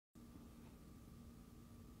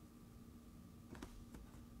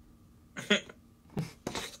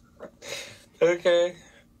Okay.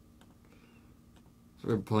 So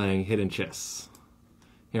we're playing Hidden Chess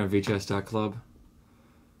here on vchess.club.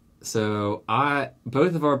 So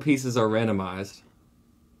both of our pieces are randomized.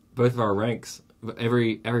 Both of our ranks,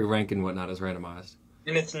 every rank and whatnot is randomized.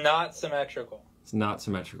 And it's not symmetrical. It's not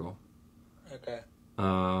symmetrical. Okay.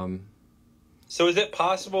 Um, So is it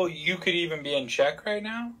possible you could even be in check right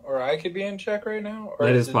now? Or I could be in check right now? Or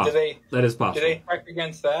that is possible. That is possible. Do they check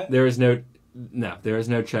against that? There is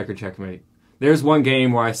no check or checkmate. There's one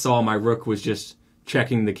game where I saw my rook was just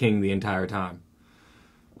checking the king the entire time.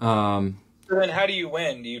 So then how do you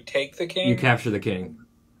win? Do you take the king? You capture the king.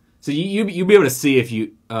 So you'd be able to see if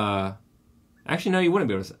you... actually, no, you wouldn't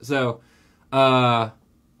be able to see. So,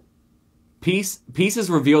 pieces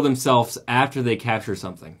reveal themselves after they capture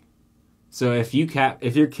something. So if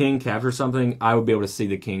your king captures something, I would be able to see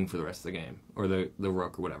the king for the rest of the game. Or the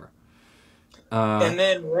rook or whatever. And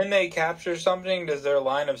then when they capture something, does their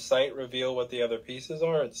line of sight reveal what the other pieces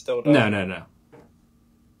are? It still doesn't. No.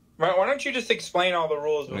 Why don't you just explain all the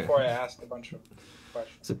rules before I ask a bunch of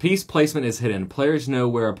questions? So piece placement is hidden. Players know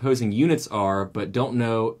where opposing units are, but don't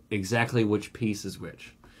know exactly which piece is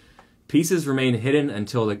which. Pieces remain hidden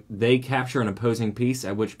until they capture an opposing piece,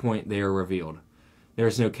 at which point they are revealed. There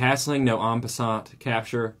is no castling, no en passant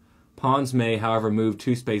capture. Pawns may, however, move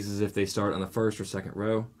 2 spaces if they start on the first or second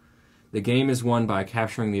row. The game is won by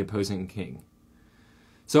capturing the opposing king.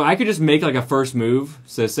 So I could just make like a first move.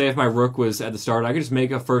 So say if my rook was at the start, I could just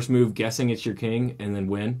make a first move guessing it's your king and then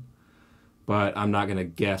win. But I'm not going to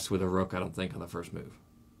guess with a rook, I don't think, on the first move.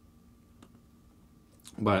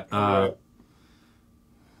 But,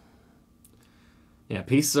 yeah,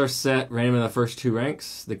 pieces are set random in the first 2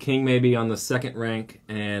 ranks. The king may be on the second rank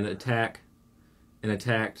and attacked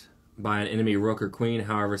by an enemy rook or queen.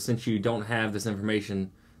 However, since you don't have this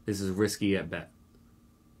information, this is risky at bet.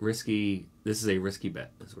 This is a risky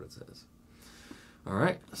bet, is what it says.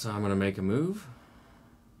 Alright, so I'm going to make a move.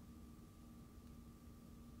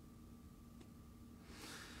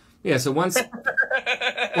 Yeah, so once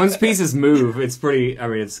pieces move, it's pretty, I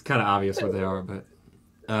mean, it's kind of obvious what they are, but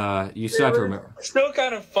you still have to remember. It's still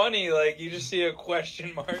kind of funny, like, you just see a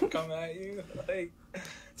question mark come at you. Like,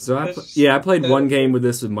 so I played one game with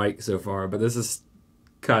this with Mike so far, but this is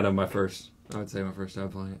kind of my first, I would say my first time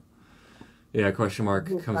playing it. Yeah, question mark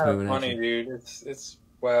comes moving at you. Funny, dude. It's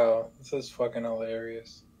wow. This is fucking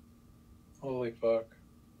hilarious. Holy fuck.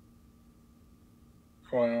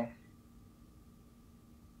 Wow.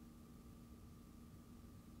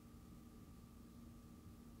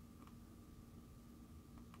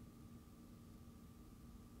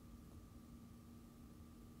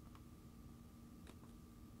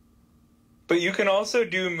 But you can also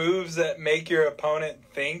do moves that make your opponent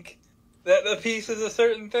think that the piece is a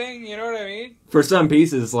certain thing, you know what I mean? For some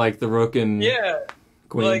pieces, like the rook and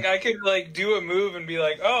queen. Like, I could, like, do a move and be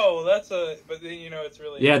like, oh, that's a... But then, you know, it's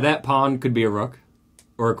really... Yeah, that pawn could be a rook.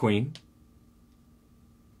 Or a queen.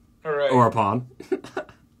 Right. Or a pawn.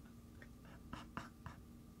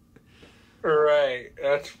 Right.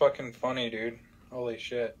 That's fucking funny, dude. Holy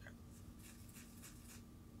shit.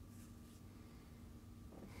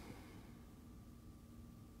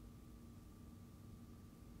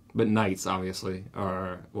 But knights, obviously,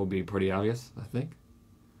 will be pretty obvious, I think.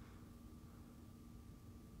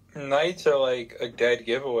 Knights are like a dead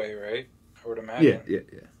giveaway, right? I would imagine. Yeah.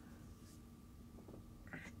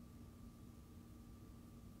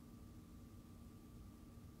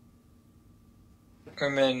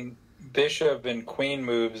 And then bishop and queen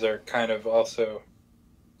moves are kind of also...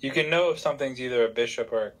 You can know if something's either a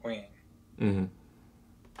bishop or a queen. Mm-hmm.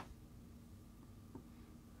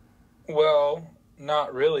 Well...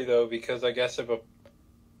 Not really, though, because I guess if a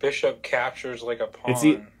bishop captures, like, a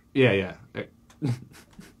pawn... Yeah.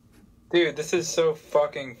 Dude, this is so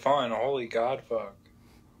fucking fun. Holy god, fuck.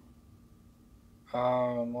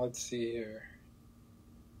 Let's see here.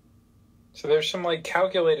 So there's some, like,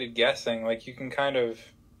 calculated guessing. Like, you can kind of...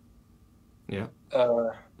 Yeah.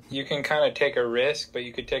 You can kind of take a risk, but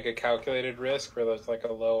you could take a calculated risk where there's, like,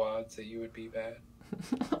 a low odds that you would be bad.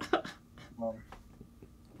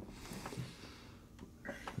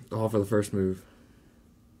 All for the first move.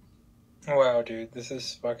 Wow, dude, this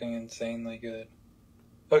is fucking insanely good.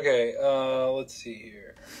 Okay, let's see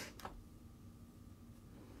here.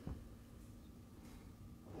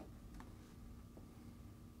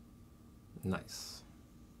 Nice.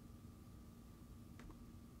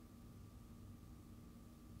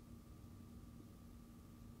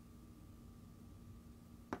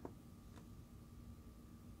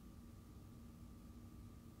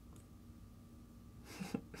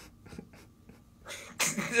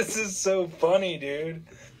 This is so funny, dude.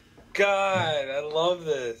 God, I love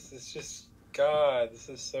this. It's just god, this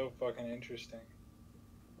is so fucking interesting.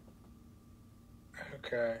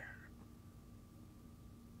 Okay.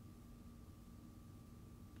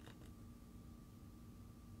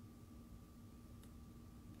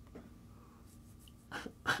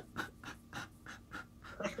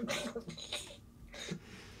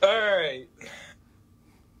 Alright.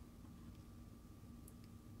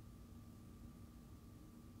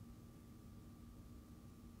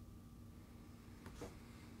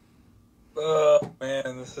 Oh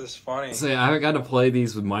man, this is funny. So yeah, I haven't got to play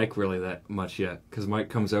these with Mike really that much yet, because Mike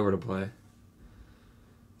comes over to play.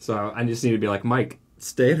 So I just need to be like, Mike,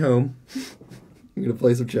 stay at home. I'm going to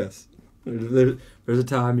play some chess. There's a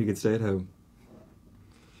time you can stay at home.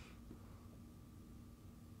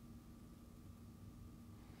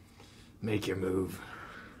 Make your move.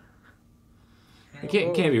 It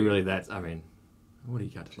can't be really that. I mean, what do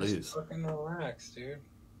you got to lose? Just fucking relax, dude.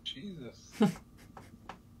 Jesus.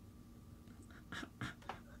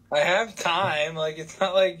 I have time. Like, it's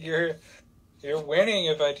not like you're winning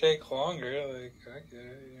if I take longer. Like, okay,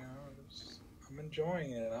 you know, I'm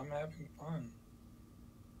enjoying it. I'm having fun.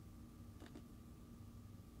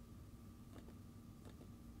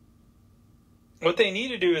 What they need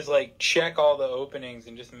to do is, like, check all the openings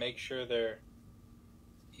and just make sure they're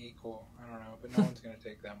equal. I don't know, but no one's going to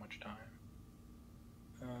take that much time.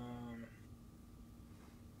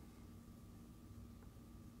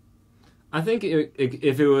 I think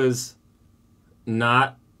if it was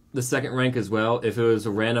not the second rank as well, if it was a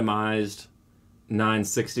randomized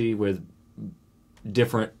 960 with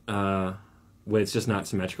different, with it's just not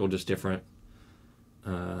symmetrical, just different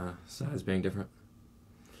sides being different.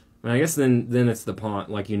 I mean, I guess then it's the pawn,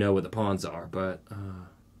 like you know what the pawns are, but...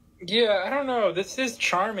 Yeah, I don't know. This is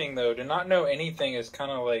charming, though. To not know anything is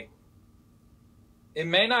kind of like... It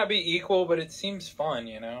may not be equal, but it seems fun,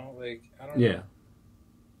 you know? Like, I don't know. Yeah.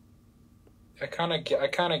 I kind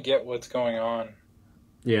of get what's going on.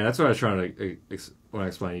 Yeah, that's what I was trying to... When I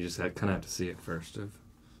explained, you just kind of have to see it first.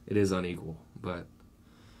 It is unequal, but...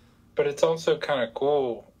 But it's also kind of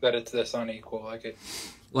cool that it's this unequal.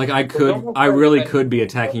 Like I really could be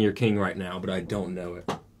attacking your king right now, but I don't know it.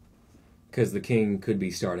 Because the king could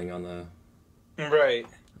be starting on the... Right.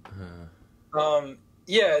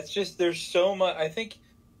 Yeah, it's just there's so much... I think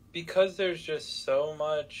because there's just so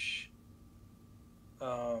much...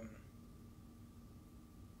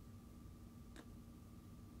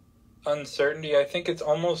 uncertainty, I think it's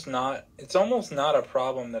almost not a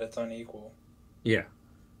problem that it's unequal. Yeah.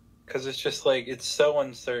 Because it's just like, it's so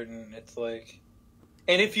uncertain. It's like...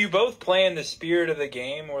 And if you both play in the spirit of the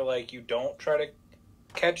game where, like, you don't try to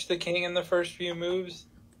catch the king in the first few moves,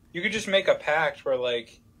 you could just make a pact where,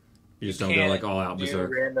 like... You just don't go, like, all-out berserk.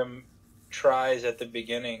 Random tries at the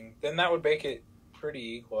beginning. Then that would make it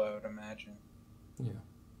pretty equal, I would imagine. Yeah.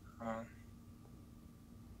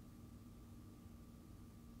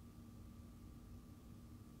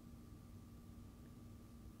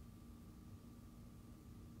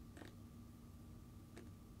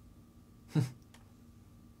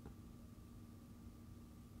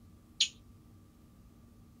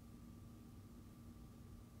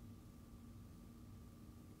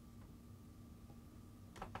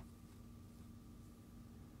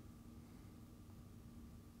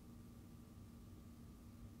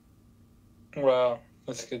 Wow,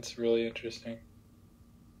 this gets really interesting.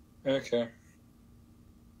 Okay.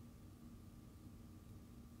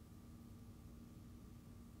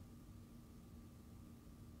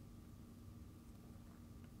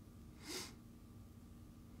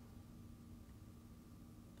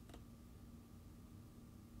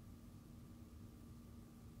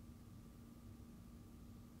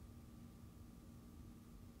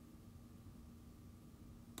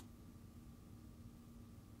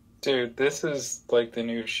 Dude, this is like the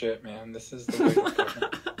new shit, man. This is the way to fucking...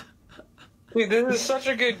 Dude, this is such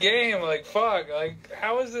a good game. Like, fuck. Like,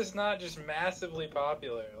 how is this not just massively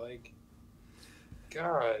popular? Like,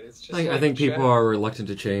 God, it's just. I think people are reluctant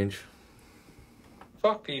to change.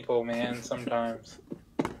 Fuck people, man. Sometimes.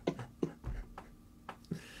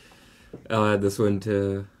 I'll add this one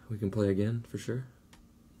to. We can play again for sure.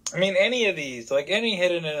 I mean, any of these, like any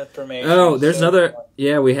hidden information. Oh, there's another.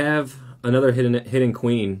 Yeah, we have another hidden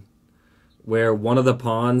queen, where one of the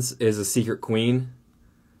pawns is a secret queen.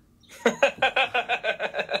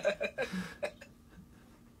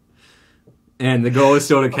 And the goal is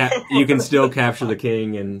still to you can still capture the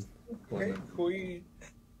king and queen.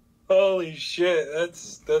 Holy shit,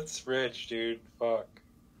 that's rich, dude. Fuck.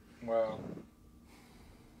 Wow.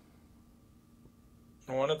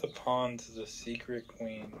 One of the pawns is a secret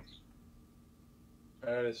queen.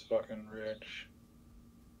 That is fucking rich.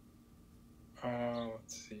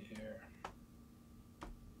 Let's see here.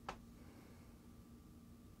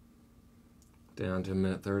 Down to a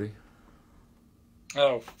minute 30.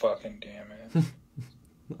 Oh, fucking damn it.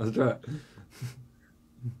 Let's try it.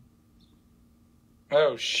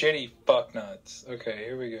 Oh, shitty fucknuts. Okay,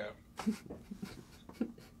 here we go.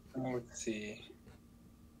 Let's see.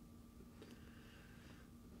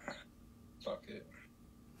 Fuck it.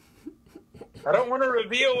 I don't want to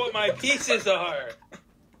reveal what my pieces are.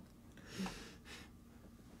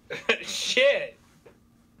 Shit.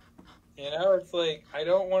 You know, it's like, I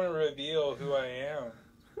don't want to reveal who I am.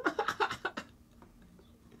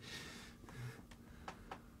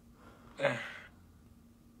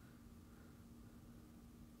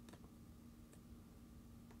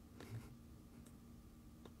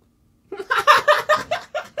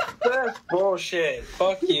 That's bullshit.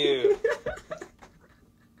 Fuck you.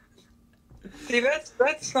 See, that's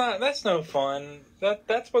no fun.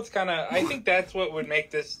 That's what's kind of. I think that's what would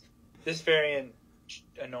make this variant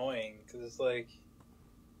annoying, because it's like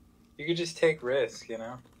you could just take risk, you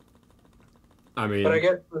know. I mean, but I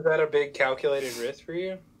guess, was that a big calculated risk for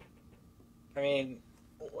you? I mean,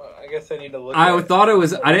 I guess I need to look. I thought it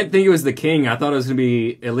was. I didn't think it was the king. I thought it was going to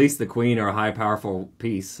be at least the queen or a high, powerful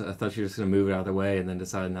piece. I thought she was going to move it out of the way, and then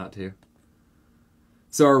decided not to.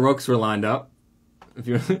 So our rooks were lined up. If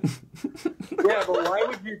you yeah, but why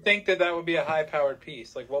would you think that would be a high-powered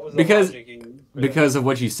piece? Like, what was the logic you used? Because of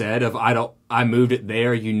what you said. Of I moved it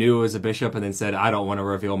there. You knew it was a bishop, and then said, I don't want to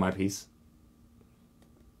reveal my piece.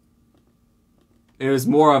 It was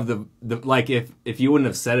more of the like if you wouldn't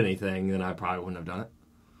have said anything, then I probably wouldn't have done it.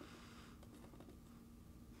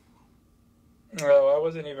 No, I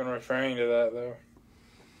wasn't even referring to that, though.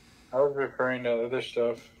 I was referring to other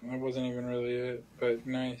stuff. That wasn't even really it, but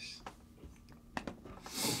nice.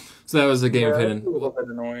 So that was a game of hidden. A little bit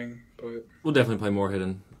annoying, but we'll definitely play more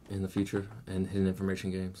hidden in the future and hidden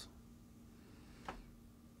information games.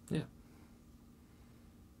 Yeah.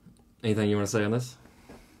 Anything you want to say on this?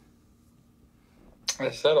 I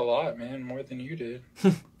said a lot, man, more than you did.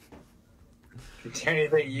 Is there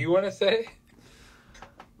anything you want to say?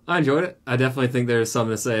 I enjoyed it. I definitely think there's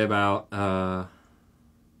something to say about, I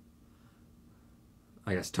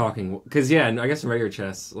guess, talking. Because, yeah, I guess in regular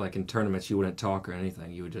chess, like in tournaments, you wouldn't talk or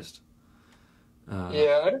anything. You would just...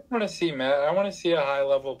 yeah, I just want to see Matt. I want to see a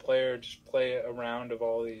high-level player just play a round of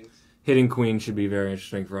all these. Hitting Queen should be very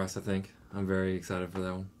interesting for us, I think. I'm very excited for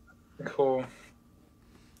that one. Cool.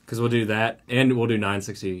 Because we'll do that, and we'll do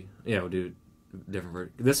 960. Yeah, we'll do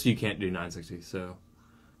different... This you can't do 960, so...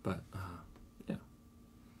 But...